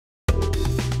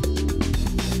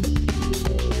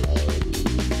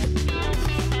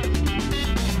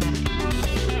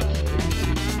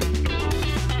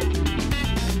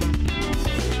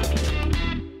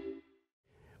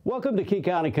Welcome to King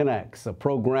County Connects, a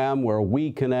program where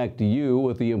we connect you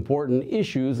with the important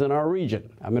issues in our region.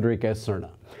 I'm Enrique Cerna.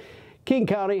 King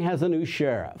County has a new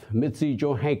sheriff. Mitzi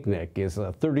Johanknecht is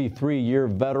a 33-year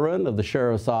veteran of the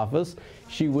sheriff's office.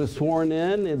 She was sworn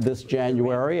in this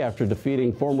January after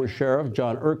defeating former Sheriff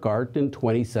John Urquhart in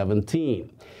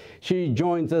 2017. She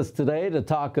joins us today to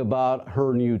talk about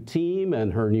her new team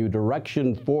and her new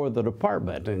direction for the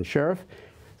department. And Sheriff,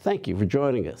 thank you for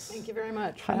joining us. Thank you very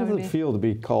much. How does it feel to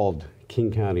be called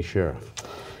King County Sheriff?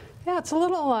 Yeah, it's a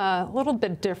little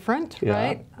bit different,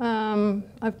 right?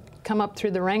 I've come up through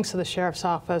the ranks of the sheriff's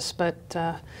office, but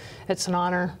it's an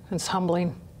honor. It's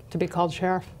humbling to be called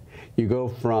sheriff. You go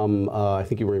from, I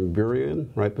think you were in Burien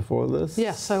right before this?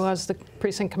 Yes, I was the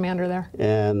precinct commander there.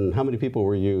 And how many people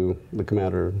were you the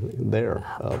commander there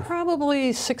of?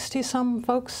 Probably 60-some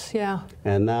folks, yeah.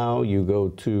 And now you go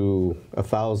to a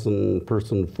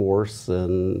 1,000-person force,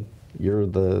 and you're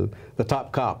the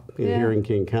top cop here in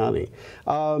King County.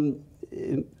 When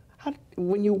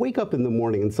you wake up in the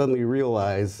morning and suddenly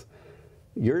realize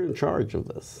you're in charge of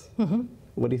this,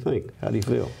 what do you think? How do you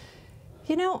feel?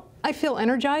 You know, I feel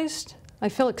energized. I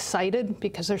feel excited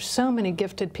because there's so many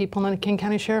gifted people in the King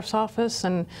County Sheriff's Office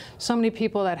and so many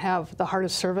people that have the heart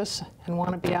of service and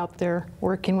want to be out there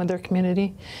working with their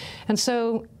community. And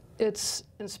so it's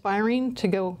inspiring to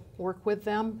go work with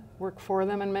them, work for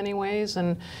them in many ways,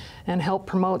 and help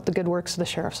promote the good works of the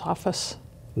Sheriff's Office.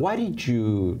 Why did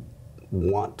you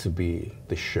want to be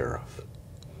the sheriff?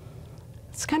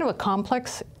 It's kind of a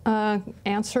complex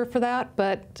answer for that,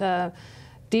 but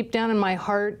deep down in my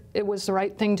heart, it was the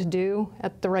right thing to do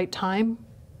at the right time.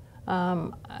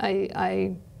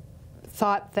 I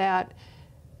thought that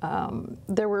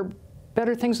there were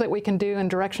better things that we can do and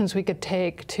directions we could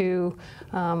take to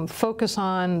focus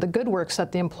on the good works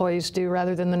that the employees do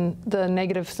rather than the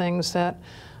negative things that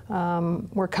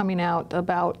were coming out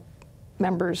about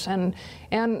members. And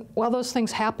while those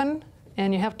things happen,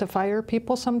 and you have to fire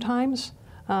people sometimes,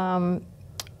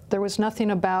 there was no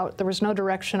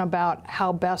direction about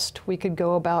how best we could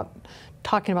go about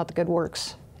talking about the good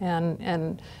works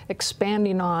and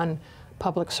expanding on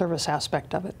public service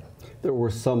aspect of it. There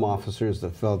were some officers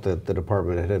that felt that the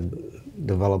department had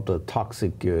developed a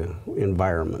toxic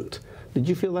environment. Did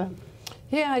you feel that?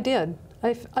 Yeah, I did.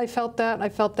 I felt that. I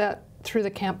felt that through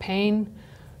the campaign.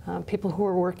 People who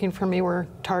were working for me were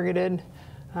targeted.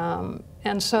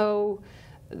 And so,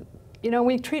 you know,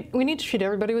 we need to treat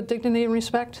everybody with dignity and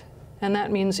respect, and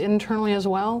that means internally as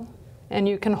well. And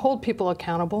you can hold people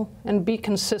accountable and be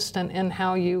consistent in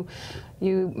how you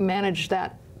manage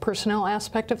that personnel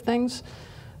aspect of things.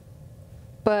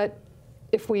 But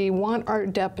if we want our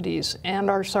deputies and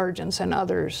our sergeants and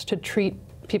others to treat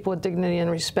people with dignity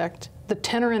and respect, the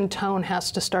tenor and tone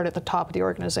has to start at the top of the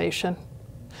organization.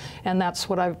 And that's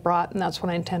what I've brought, and that's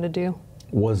what I intend to do.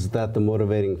 Was that the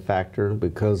motivating factor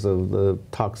because of the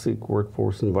toxic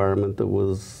workforce environment that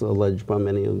was alleged by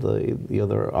many of the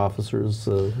other officers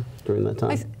during that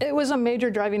time? It was a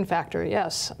major driving factor,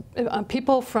 yes.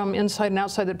 People from inside and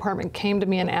outside the department came to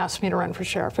me and asked me to run for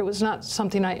sheriff. It was not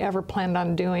something I ever planned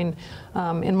on doing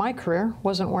in my career. It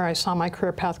wasn't where I saw my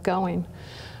career path going.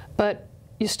 But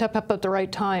you step up at the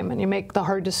right time and you make the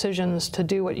hard decisions to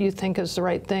do what you think is the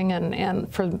right thing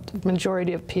and for the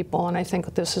majority of people, and I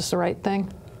think this is the right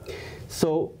thing.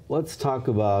 So let's talk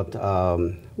about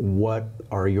what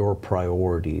are your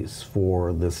priorities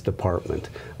for this department.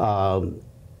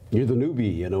 You're the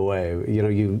newbie in a way. You know,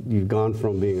 you've gone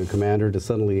from being a commander to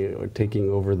suddenly taking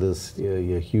over this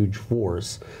huge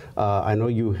force. I know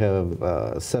you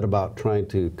have set about trying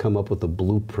to come up with a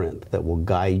blueprint that will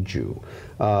guide you.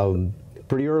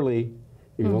 Pretty early.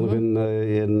 You've only been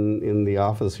in the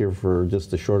office here for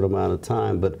just a short amount of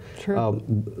time, but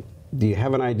do you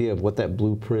have an idea of what that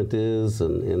blueprint is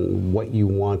and what you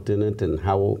want in it and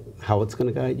how it's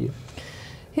going to guide you?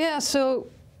 Yeah, so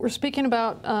we're speaking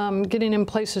about getting in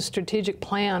place a strategic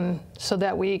plan so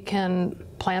that we can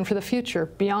plan for the future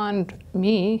beyond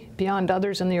me, beyond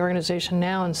others in the organization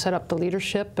now, and set up the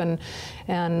leadership and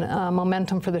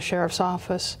momentum for the sheriff's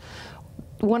office.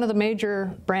 One of the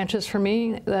major branches for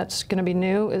me that's going to be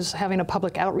new is having a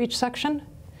public outreach section.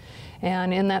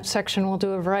 And in that section, we'll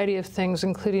do a variety of things,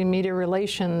 including media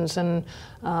relations and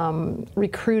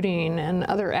recruiting and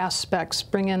other aspects,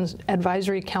 bring in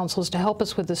advisory councils to help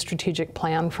us with the strategic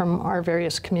plan from our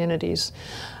various communities.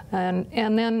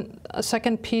 And then a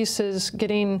second piece is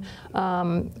getting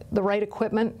the right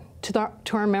equipment, to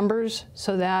our members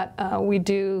so that we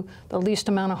do the least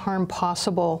amount of harm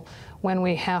possible when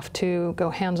we have to go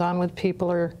hands-on with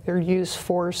people or use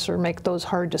force or make those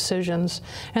hard decisions.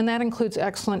 And that includes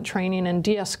excellent training in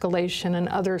de-escalation and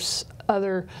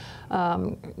other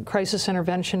crisis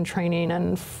intervention training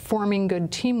and forming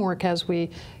good teamwork as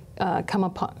we come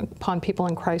upon people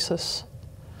in crisis.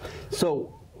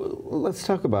 So let's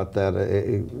talk about that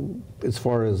as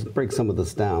far as break some of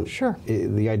this down. Sure.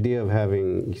 The idea of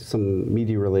having some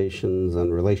media relations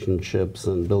and relationships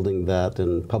and building that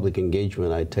and public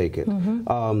engagement, I take it.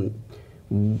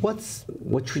 What's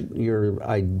your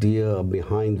idea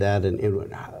behind that,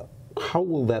 and how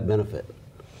will that benefit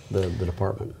the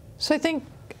department? So I think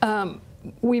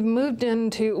we've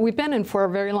been in for a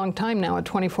very long time now, a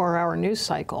 24-hour news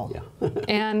cycle. Yeah.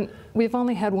 And we've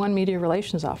only had one media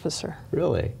relations officer.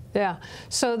 Really? Yeah.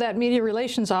 So that media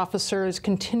relations officer is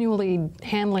continually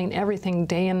handling everything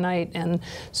day and night. And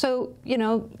so, you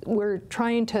know, we're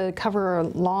trying to cover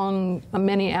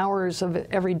many hours of it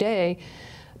every day,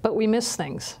 but we miss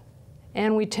things.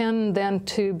 And we tend then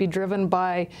to be driven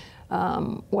by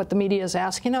what the media is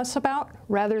asking us about,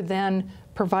 rather than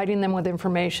providing them with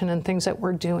information and things that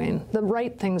we're doing, the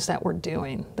right things that we're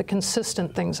doing, the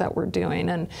consistent things that we're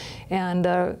doing.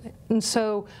 And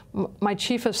so my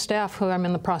chief of staff, who I'm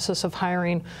in the process of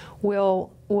hiring,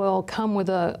 will come with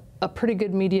a pretty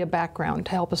good media background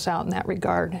to help us out in that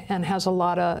regard, and has a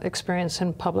lot of experience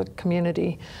in public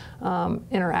community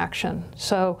interaction.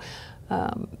 So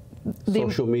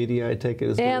social media, I take it,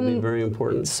 is going to be very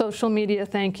important. Social media,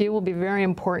 thank you, will be very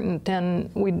important.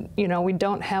 And we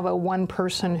don't have a one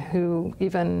person who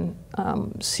even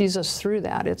sees us through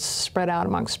that. It's spread out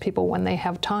amongst people when they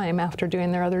have time after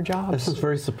doing their other jobs. This is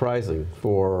very surprising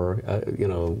for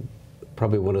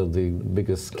probably one of the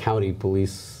biggest county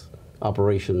police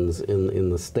operations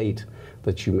in the state,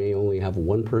 that you may only have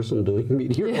one person doing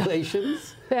media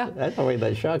relations. Yeah. That's always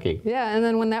that shocking. Yeah, and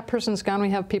then when that person's gone, we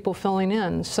have people filling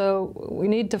in. So we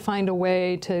need to find a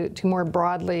way to more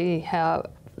broadly have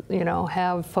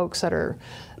folks that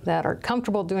are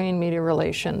comfortable doing media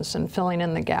relations and filling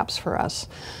in the gaps for us.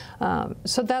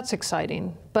 So that's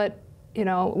exciting. But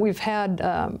we've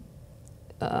had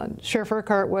Sheriff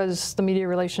Urquhart was the media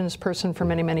relations person for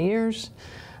many, many years.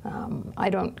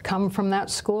 I don't come from that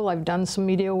school. I've done some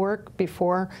media work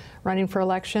before running for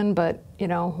election, but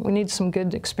we need some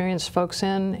good experienced folks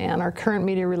in, and our current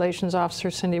media relations officer,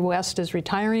 Cindy West, is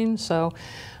retiring, so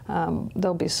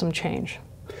there'll be some change.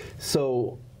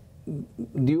 So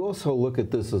do you also look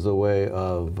at this as a way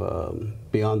of,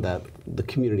 beyond that, the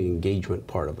community engagement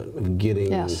part of it, of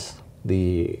getting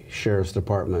the Sheriff's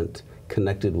Department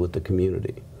connected with the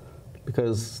community?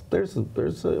 Because there's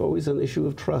always an issue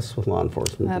of trust with law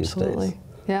enforcement these days. Absolutely,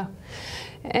 yeah.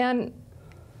 And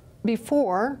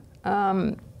before,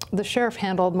 the sheriff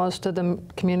handled most of the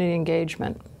community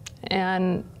engagement.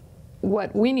 And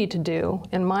what we need to do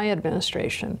in my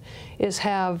administration is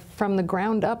have, from the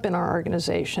ground up in our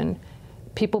organization,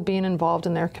 people being involved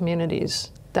in their communities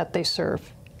that they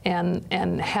serve,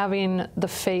 and having the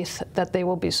faith that they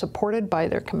will be supported by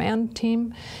their command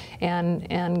team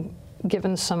and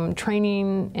given some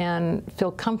training and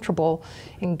feel comfortable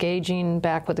engaging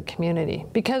back with the community.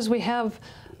 Because we have,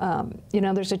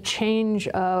 there's a change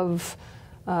of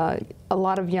a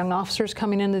lot of young officers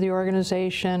coming into the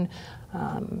organization,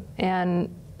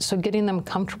 and so getting them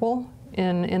comfortable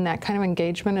in that kind of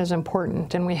engagement is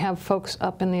important. And we have folks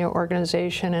up in the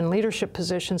organization in leadership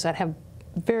positions that have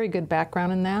very good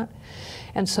background in that.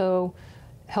 And so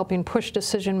helping push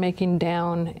decision-making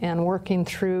down and working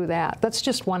through that. That's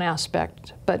just one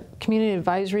aspect. But community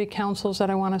advisory councils that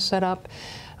I want to set up,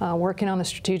 working on the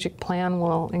strategic plan,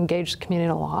 will engage the community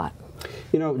a lot.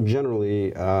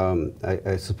 Generally,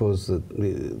 I suppose that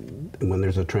when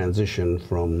there's a transition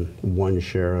from one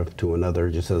sheriff to another,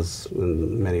 just as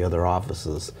in many other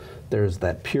offices, there's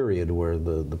that period where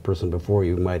the person before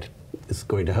you is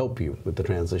going to help you with the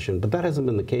transition. But that hasn't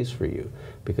been the case for you,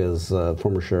 because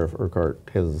former Sheriff Urquhart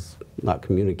has not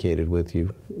communicated with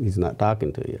you. He's not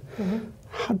talking to you. Mm-hmm.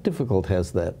 How difficult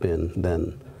has that been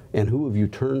then? And who have you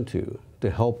turned to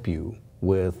help you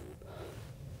with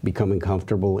becoming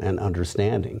comfortable and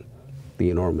understanding the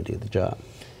enormity of the job?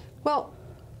 Well,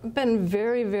 I've been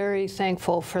very, very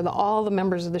thankful for all the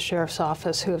members of the Sheriff's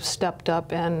Office who have stepped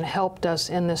up and helped us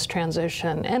in this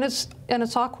transition. And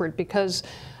it's awkward because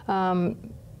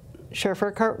Sheriff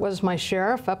Urquhart was my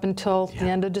sheriff up until the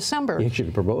end of December. He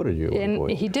actually promoted you at one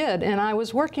point. He did, and I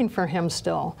was working for him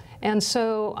still. And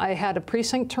so I had a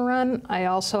precinct to run. I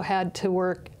also had to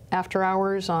work after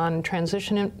hours on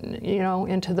transition,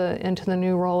 into the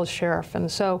new role as sheriff. And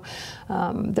so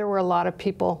there were a lot of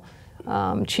people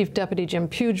Chief Deputy Jim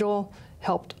Pugel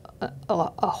helped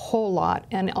a whole lot,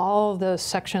 and all the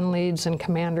section leads and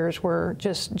commanders were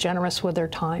just generous with their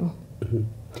time. Mm-hmm.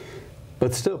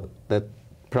 But still, that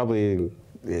probably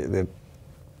that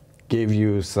gave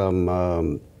you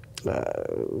some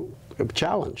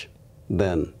challenge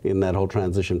then in that whole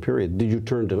transition period. Did you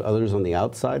turn to others on the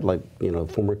outside, like, you know,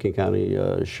 former King County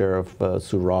Sheriff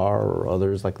Surar or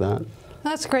others like that?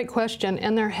 That's a great question,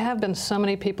 and there have been so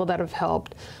many people that have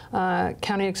helped.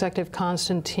 County Executive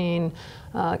Constantine,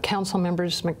 Council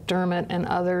members McDermott and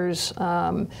others,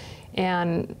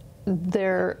 and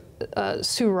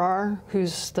Surar,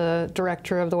 who's the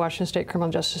director of the Washington State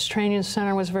Criminal Justice Training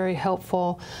Center, was very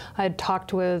helpful. I had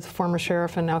talked with former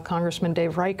Sheriff and now Congressman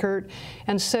Dave Reichert,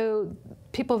 and so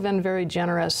people have been very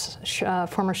generous.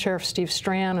 Former Sheriff Steve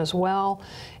Strand as well,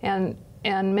 and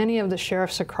many of the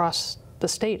sheriffs across the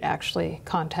state actually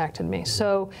contacted me.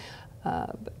 So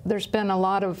there's been a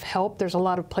lot of help. There's a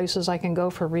lot of places I can go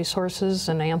for resources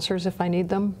and answers if I need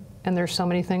them, and there's so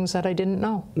many things that I didn't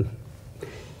know.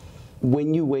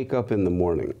 When you wake up in the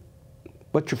morning,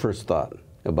 what's your first thought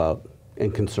about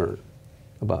and concern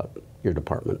about your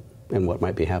department and what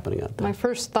might be happening out there? My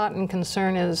first thought and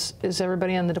concern is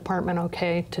everybody in the department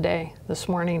okay today, this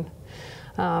morning?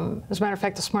 As a matter of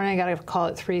fact, this morning I got a call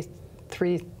at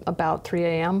about 3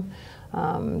 a.m.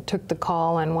 Took the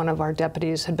call, and one of our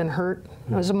deputies had been hurt.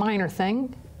 It was a minor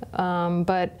thing,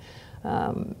 but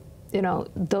you know,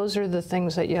 those are the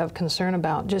things that you have concern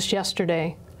about. Just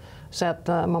yesterday, I was at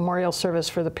the memorial service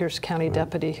for the Pierce County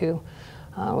deputy who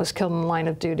was killed in the line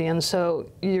of duty, and so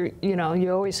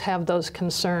you always have those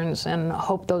concerns and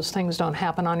hope those things don't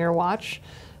happen on your watch.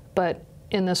 But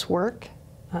in this work,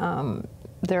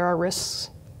 there are risks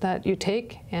that you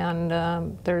take, and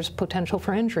there's potential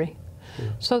for injury. Yeah.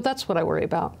 So that's what I worry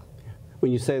about.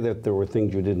 When you say that there were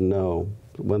things you didn't know,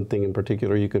 one thing in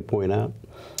particular you could point out?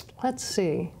 Let's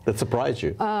see. That surprised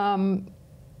you?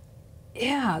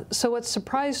 Yeah, so what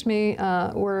surprised me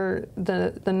were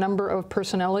the number of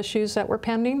personnel issues that were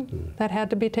pending that had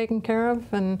to be taken care of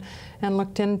and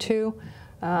looked into.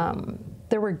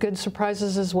 There were good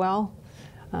surprises as well.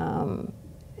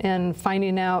 And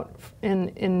finding out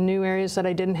in new areas that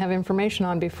I didn't have information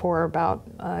on before about,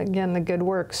 again, the good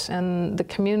works and the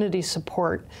community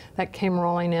support that came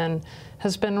rolling in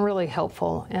has been really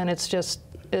helpful. And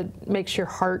it makes your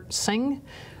heart sing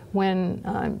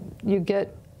when you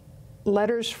get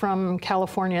letters from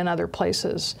California and other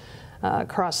places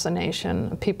across the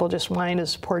nation, people just wanting to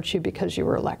support you because you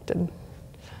were elected.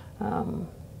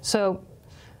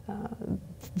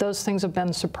 Those things have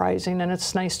been surprising, and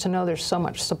it's nice to know there's so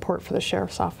much support for the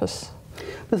Sheriff's Office.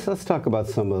 Let's talk about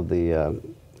some of the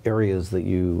areas that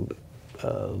you,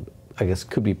 I guess,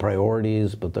 could be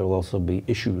priorities, but there will also be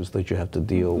issues that you have to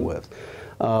deal with.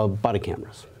 Body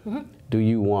cameras. Do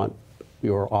you want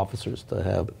your officers to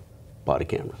have body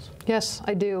cameras? Yes,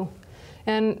 I do.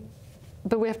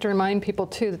 But we have to remind people,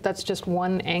 too, that that's just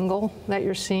one angle that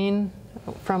you're seeing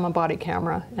from a body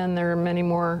camera, and there are many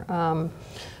more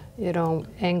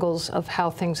angles of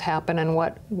how things happen and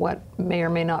what may or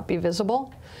may not be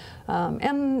visible.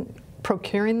 And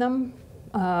procuring them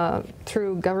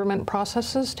through government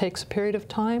processes takes a period of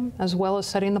time, as well as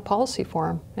setting the policy for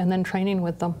them and then training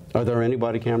with them. Are there any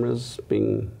body cameras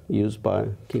being used by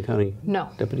King County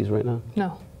deputies right now?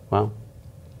 No. Wow.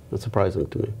 That's surprising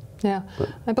to me. Yeah. But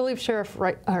I believe Sheriff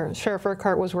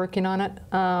Urquhart was working on it,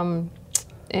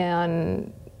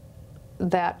 and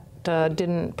that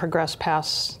didn't progress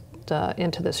past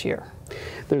into this year.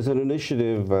 There's an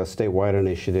initiative, statewide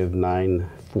initiative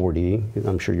 940,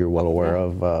 I'm sure you're well aware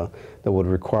of, that would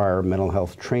require mental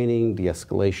health training,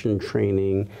 de-escalation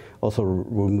training, also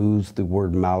removes the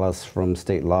word malice from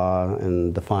state law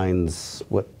and defines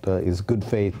what is good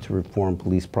faith to reform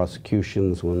police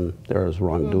prosecutions when there is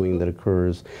wrongdoing that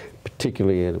occurs,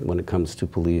 particularly when it comes to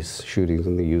police shootings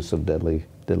and the use of deadly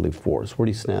force. Where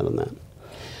do you stand on that?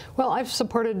 Well, I've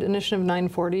supported Initiative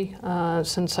 940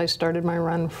 since I started my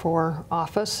run for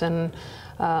office, and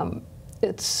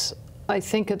I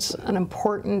think it's an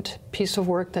important piece of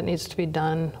work that needs to be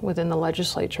done within the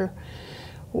legislature.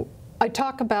 I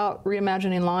talk about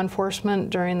reimagining law enforcement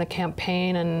during the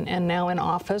campaign and now in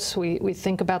office. We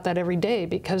think about that every day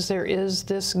because there is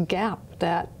this gap,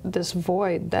 this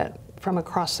void that from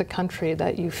across the country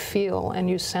that you feel and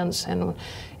you sense, and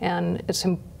it's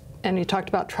important. And you talked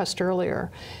about trust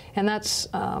earlier, and that's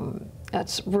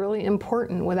really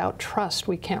important. Without trust,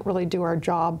 we can't really do our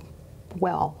job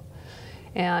well.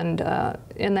 And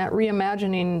in that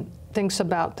reimagining thinks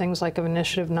about things like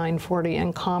Initiative 940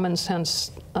 and common sense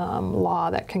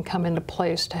law that can come into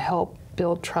place to help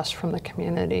build trust from the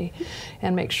community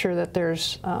and make sure that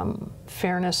there's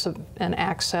fairness and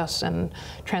access and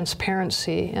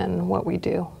transparency in what we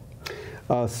do.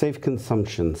 Safe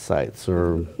consumption sites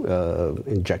or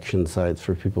injection sites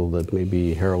for people that may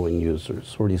be heroin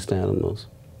users. Where do you stand on those?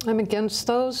 I'm against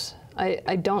those.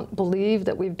 I don't believe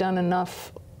that we've done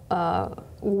enough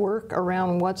work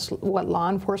around what law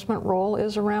enforcement role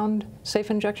is around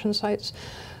safe injection sites.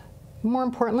 More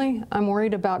importantly, I'm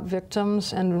worried about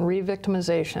victims and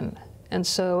re-victimization. And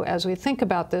so as we think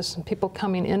about this, and people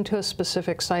coming into a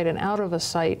specific site and out of a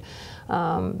site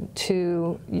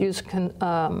to use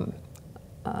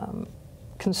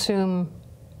consume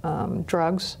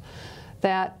drugs,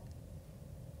 that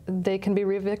they can be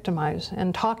re-victimized.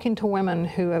 And talking to women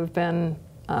who have been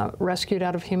rescued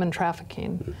out of human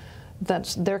trafficking,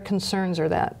 that's their concerns are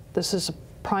that this is a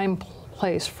prime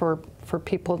place for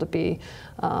people to be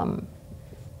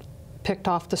picked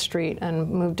off the street and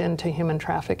moved into human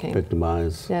trafficking.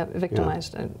 Victimized. Yeah,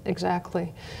 victimized,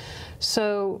 exactly.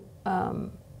 So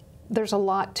there's a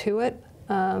lot to it.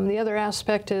 The other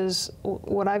aspect is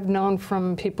what I've known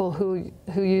from people who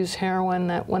use heroin,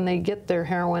 that when they get their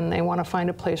heroin, they want to find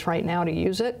a place right now to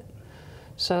use it.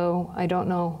 So I don't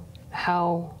know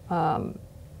how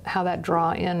that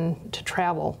draw in to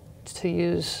travel to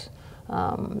use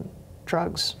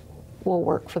drugs will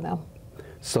work for them.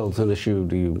 So it's an issue.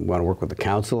 Do you want to work with the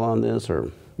council on this,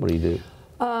 or what do you do?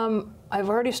 I've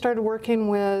already started working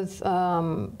with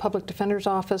Public Defender's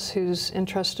Office, who's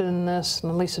interested in this,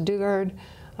 and Lisa Dugard.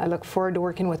 I look forward to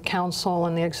working with council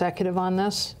and the executive on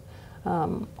this.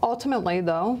 Ultimately,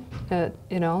 though,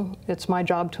 it's my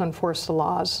job to enforce the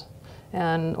laws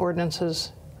and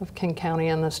ordinances of King County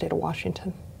and the state of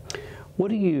Washington. What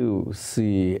do you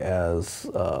see as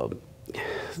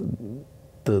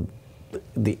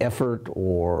the effort,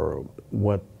 or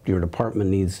what your department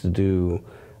needs to do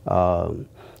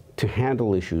to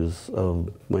handle issues of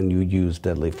when you use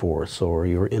deadly force, or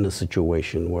you're in a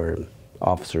situation where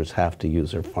officers have to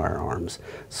use their firearms,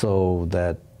 so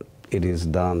that it is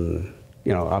done?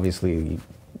 Obviously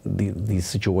these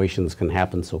situations can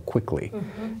happen so quickly.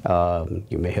 Mm-hmm.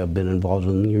 You may have been involved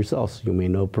in them yourself, so you may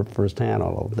know firsthand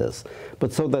all of this.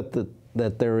 But so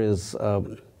that there is,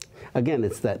 again,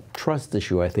 it's that trust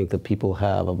issue I think that people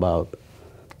have about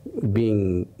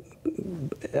being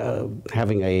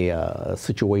having a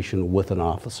situation with an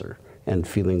officer and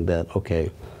feeling that,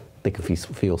 okay, they can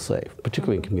feel safe,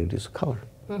 particularly in communities of color.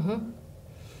 Mm-hmm.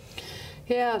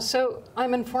 Yeah, so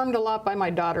I'm informed a lot by my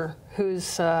daughter,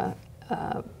 who's a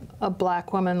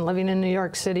black woman living in New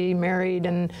York City, married,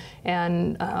 and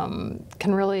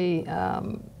can really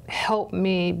help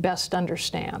me best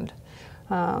understand.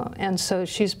 And so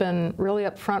she's been really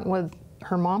upfront with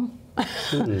her mom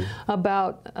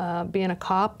about being a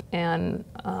cop and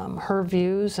her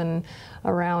views and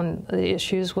around the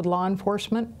issues with law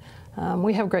enforcement.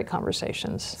 We have great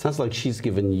conversations. Sounds like she's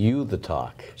given you the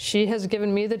talk. She has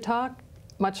given me the talk,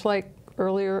 much like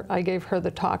earlier I gave her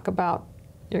the talk about,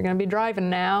 you're going to be driving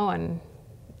now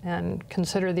and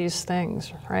consider these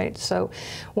things, right? So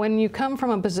when you come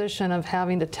from a position of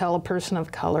having to tell a person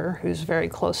of color who's very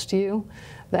close to you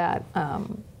that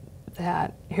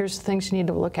that here's the things you need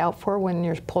to look out for when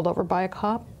you're pulled over by a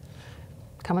cop,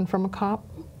 coming from a cop,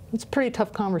 it's a pretty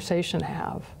tough conversation to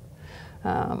have.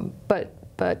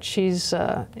 But she's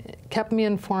kept me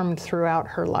informed throughout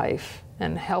her life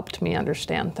and helped me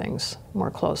understand things more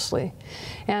closely.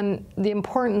 And the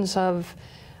importance of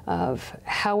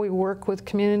how we work with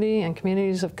community and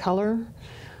communities of color,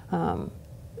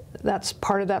 that's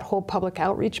part of that whole public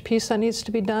outreach piece that needs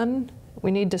to be done.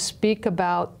 We need to speak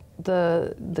about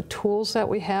the tools that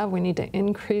we have. We need to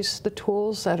increase the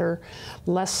tools that are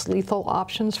less lethal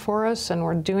options for us, and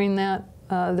we're doing that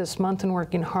this month and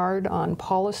working hard on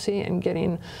policy and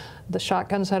getting the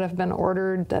shotguns that have been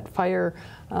ordered that fire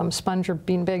sponge or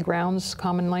beanbag rounds,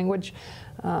 common language.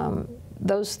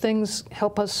 Those things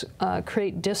help us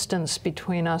create distance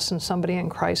between us and somebody in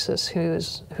crisis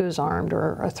who's armed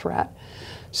or a threat.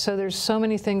 So there's so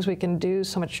many things we can do,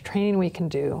 so much training we can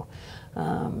do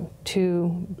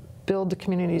to build the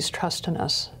community's trust in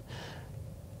us.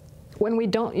 When we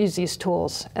don't use these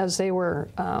tools, as they were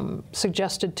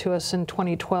suggested to us in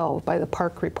 2012 by the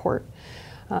Park Report,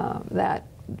 that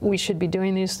we should be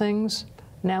doing these things,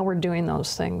 now we're doing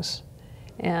those things.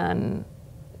 And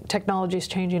technology is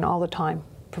changing all the time,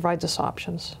 provides us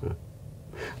options. I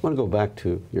want to go back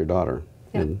to your daughter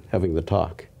and having the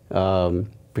talk.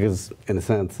 Because in a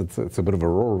sense, it's a bit of a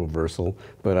role reversal,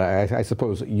 but I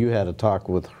suppose you had a talk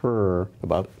with her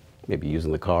about maybe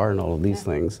using the car and all of these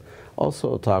things.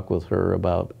 Also a talk with her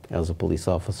about, as a police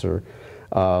officer,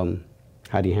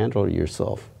 how do you handle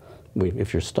yourself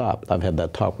if you're stopped, I've had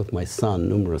that talk with my son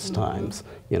numerous times,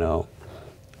 you know,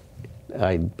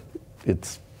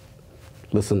 it's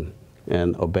listen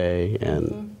and obey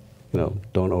and, you know,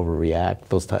 don't overreact,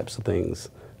 those types of things,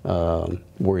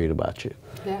 worried about you.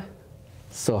 Yeah.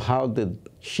 So how did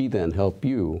she then help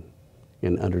you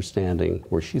in understanding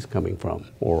where she's coming from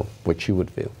or what she would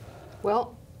feel?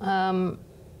 Well, I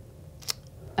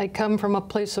come from a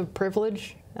place of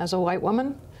privilege as a white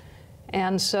woman,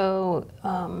 and so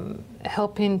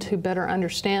helping to better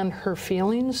understand her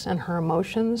feelings and her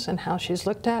emotions and how she's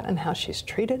looked at and how she's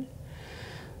treated.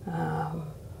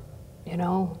 You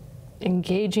know,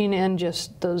 engaging in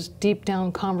just those deep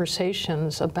down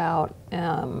conversations about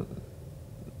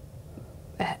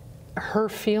her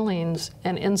feelings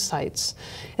and insights.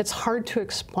 It's hard to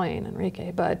explain,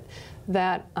 Enrique, but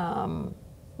that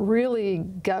really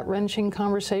gut-wrenching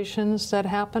conversations that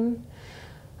happen,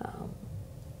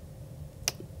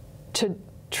 to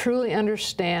truly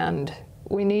understand,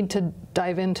 we need to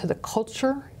dive into the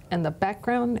culture and the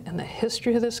background and the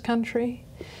history of this country.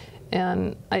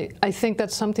 And I think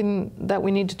that's something that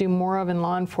we need to do more of in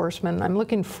law enforcement. I'm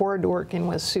looking forward to working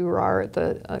with Sue Rahr at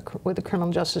with the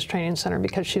Criminal Justice Training Center,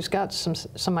 because she's got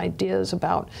some ideas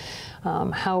about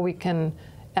how we can,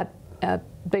 at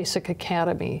Basic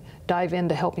Academy, dive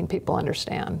into helping people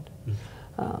understand.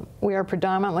 We are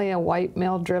predominantly a white,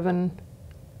 male-driven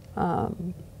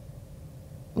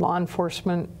law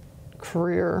enforcement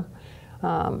career.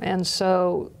 And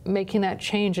so making that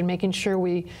change and making sure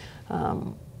we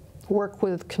work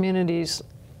with communities.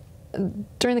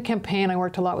 During the campaign, I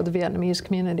worked a lot with the Vietnamese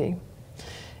community.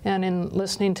 And in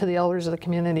listening to the elders of the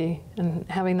community and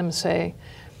having them say,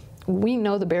 we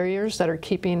know the barriers that are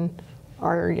keeping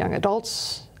our young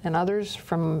adults and others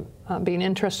from being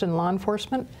interested in law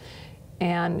enforcement.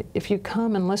 And if you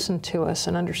come and listen to us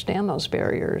and understand those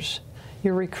barriers,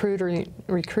 your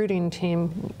recruiting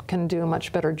team can do a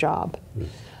much better job.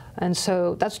 And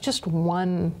so that's just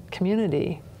one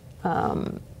community.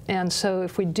 And so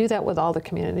if we do that with all the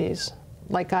communities,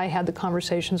 like I had the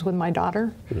conversations with my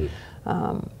daughter. You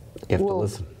have to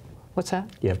listen. What's that?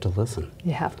 You have to listen.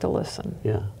 You have to listen.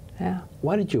 Yeah. Yeah.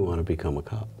 Why did you want to become a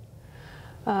cop?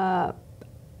 I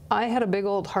had a big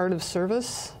old heart of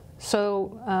service.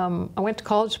 So I went to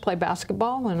college to play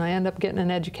basketball, and I ended up getting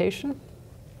an education.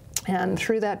 And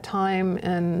through that time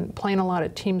and playing a lot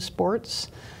of team sports,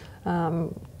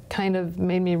 kind of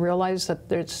made me realize that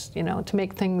there's, you know, to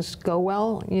make things go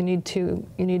well, you need to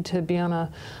be on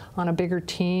a bigger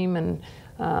team and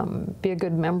be a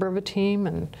good member of a team.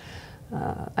 And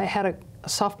I had a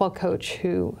softball coach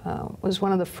who was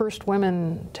one of the first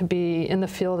women to be in the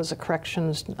field as a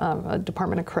corrections, a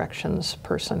Department of Corrections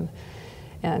person.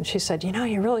 And she said, you know,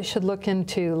 you really should look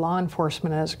into law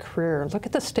enforcement as a career. Look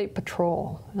at the State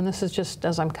Patrol. And this is just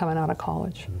as I'm coming out of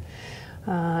college.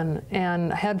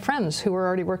 And I had friends who were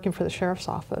already working for the sheriff's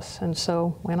office. And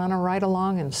so went on a ride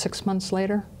along, and 6 months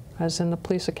later, I was in the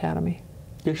police academy.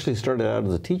 You actually started out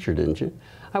as a teacher, didn't you?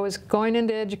 I was going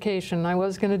into education. I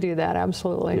was going to do that,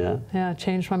 absolutely. Yeah. Yeah,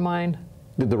 changed my mind.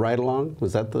 Did the ride-along,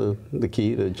 was that the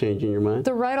key to changing your mind?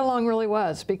 The ride-along really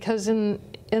was, because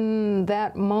in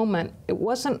that moment, it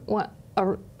wasn't what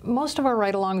most of our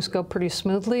ride-alongs go pretty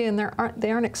smoothly, and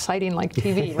they aren't exciting like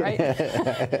TV, right?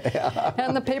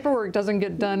 And the paperwork doesn't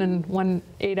get done in one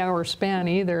 8-hour span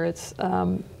either. It's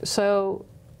so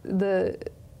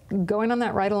going on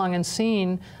that ride-along and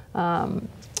seeing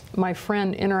my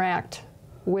friend interact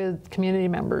with community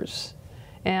members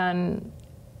and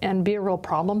be a real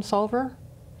problem solver.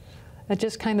 It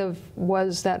just kind of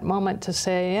was that moment to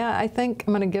say, yeah, I think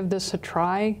I'm going to give this a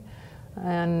try.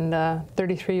 And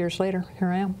 33 years later, here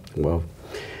I am. Well,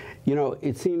 you know,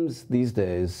 it seems these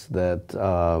days that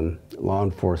law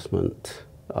enforcement,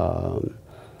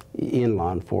 in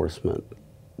law enforcement,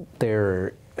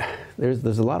 there's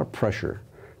a lot of pressure,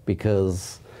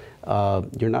 because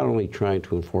you're not only trying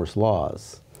to enforce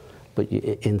laws, but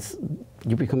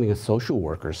you're becoming a social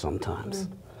worker sometimes.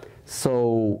 Mm-hmm.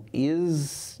 So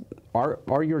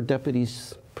are your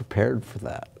deputies prepared for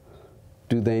that?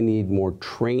 Do they need more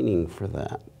training for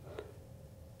that?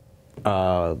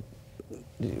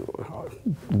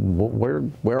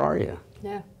 Where are you?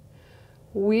 Yeah,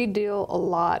 we deal a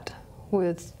lot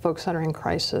with folks that are in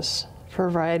crisis for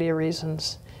a variety of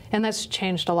reasons, and that's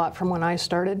changed a lot from when I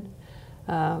started.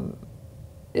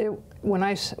 When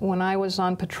I was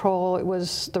on patrol, it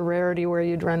was the rarity where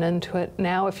you'd run into it.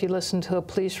 Now, if you listen to a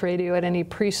police radio at any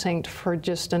precinct for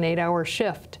just an 8-hour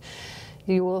shift,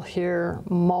 you will hear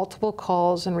multiple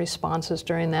calls and responses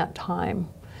during that time.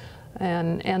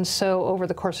 And so over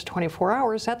the course of 24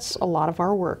 hours, that's a lot of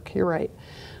our work, you're right.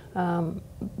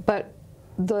 But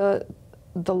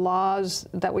the laws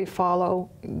that we follow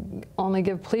only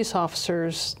give police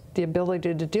officers the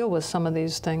ability to deal with some of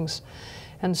these things.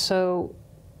 And so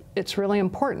it's really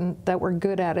important that we're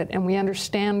good at it and we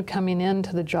understand coming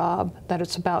into the job that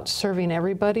it's about serving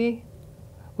everybody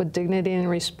with dignity and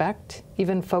respect,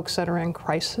 even folks that are in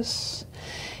crisis,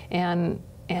 and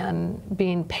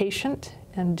being patient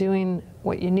and doing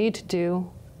what you need to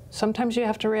do. Sometimes you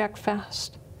have to react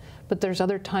fast, but there's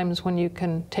other times when you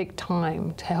can take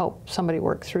time to help somebody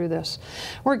work through this.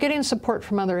 We're getting support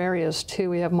from other areas too.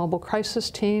 We have mobile crisis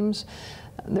teams.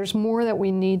 There's more that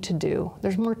we need to do.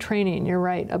 There's more training, you're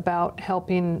right, about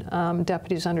helping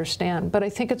deputies understand. But I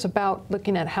think it's about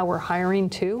looking at how we're hiring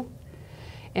too,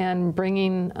 and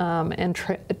bringing and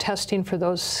testing for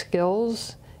those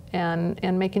skills,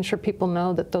 and making sure people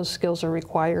know that those skills are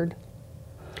required.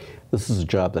 This is a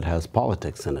job that has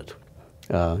politics in it.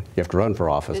 You have to run for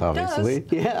office, it obviously.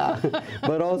 Does. Yeah,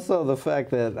 but also the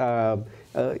fact that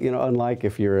you know, unlike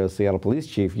if you're a Seattle police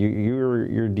chief,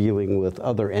 you're dealing with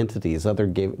other entities, other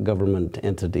government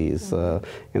entities,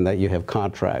 and that you have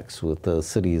contracts with the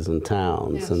cities and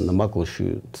towns, yes, and the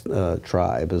Muckleshoot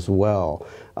tribe as well.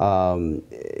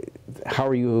 How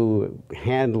are you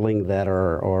handling that,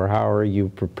 or how are you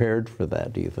prepared for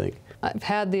that, do you think? I've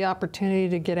had the opportunity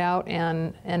to get out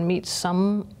and meet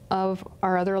some of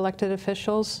our other elected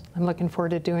officials. I'm looking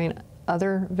forward to doing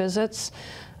other visits.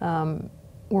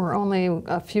 We're only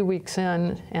a few weeks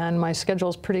in, and my schedule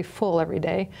is pretty full every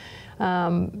day.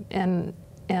 And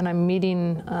I'm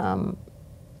meeting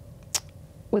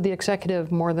with the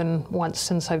executive more than once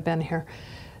since I've been here.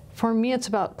 For me, it's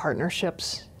about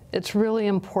partnerships. It's really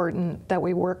important that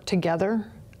we work together.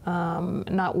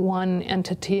 Not one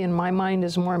entity in my mind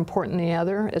is more important than the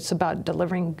other. It's about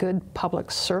delivering good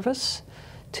public service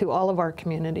to all of our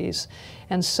communities.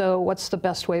 And so what's the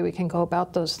best way we can go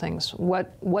about those things?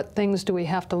 What things do we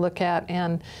have to look at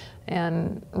and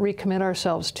recommit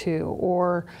ourselves to,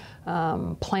 or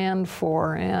plan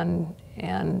for,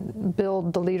 and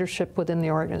build the leadership within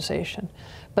the organization?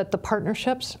 But the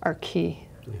partnerships are key.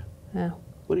 Yeah. Yeah.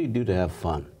 What do you do to have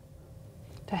fun?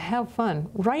 To have fun?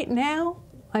 Right now,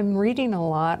 I'm reading a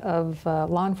lot of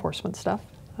law enforcement stuff.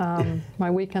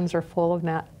 My weekends are full of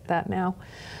that now.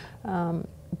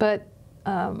 But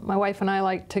my wife and I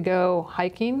like to go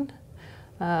hiking.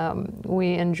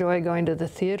 We enjoy going to the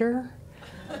theater.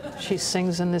 She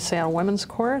sings in the Seattle Women's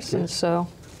Chorus, and so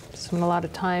spend a lot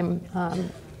of time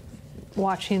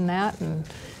watching that and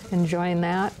enjoying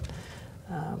that.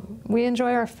 We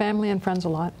enjoy our family and friends a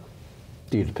lot.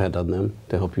 Do you depend on them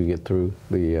to help you get through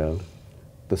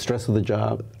the stress of the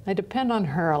job? I depend on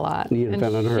her a lot. You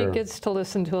depend on her. She gets to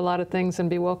listen to a lot of things and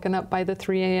be woken up by the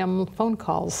 3 a.m. phone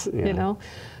calls, yeah, you know.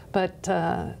 But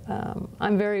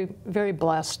I'm very, very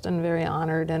blessed and very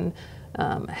honored, and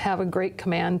have a great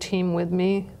command team with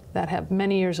me that have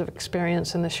many years of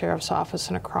experience in the sheriff's office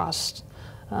and across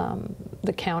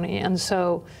the county. And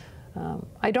so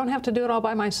I don't have to do it all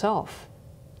by myself,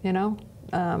 you know.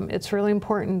 It's really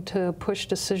important to push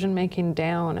decision-making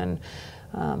down, and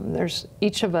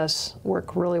each of us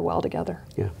work really well together.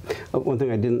 Yeah. One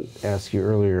thing I didn't ask you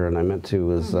earlier, and I meant to,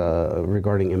 was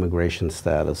regarding immigration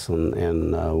status,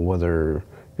 and whether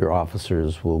your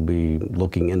officers will be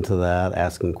looking into that,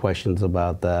 asking questions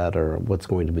about that, or what's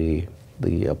going to be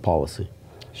the policy.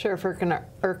 Sheriff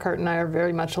Urquhart and I are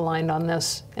very much aligned on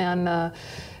this, and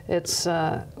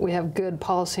we have good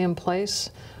policy in place.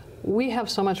 We have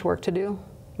so much work to do.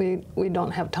 We don't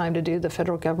have time to do the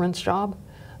federal government's job.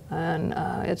 And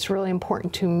it's really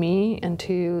important to me and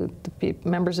to the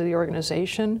members of the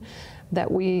organization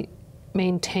that we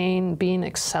maintain being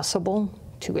accessible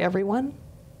to everyone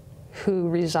who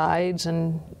resides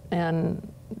and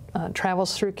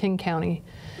travels through King County.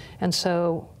 And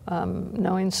so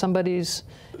knowing somebody's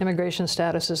immigration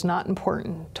status is not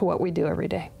important to what we do every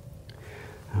day.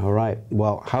 All right.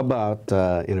 Well, how about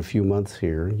in a few months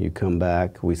here, you come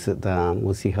back, we sit down,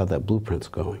 we'll see how that blueprint's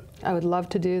going. I would love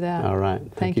to do that. All right.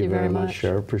 Thank you very much,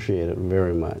 Sheriff. Appreciate it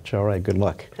very much. All right. Good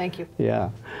luck. Thank you.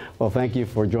 Yeah. Well, thank you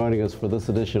for joining us for this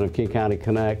edition of King County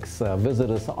Connects. Visit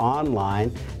us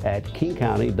online at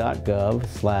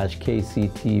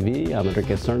kingcounty.gov/KCTV. I'm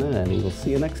Enrique Cerna, and we'll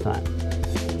see you next time.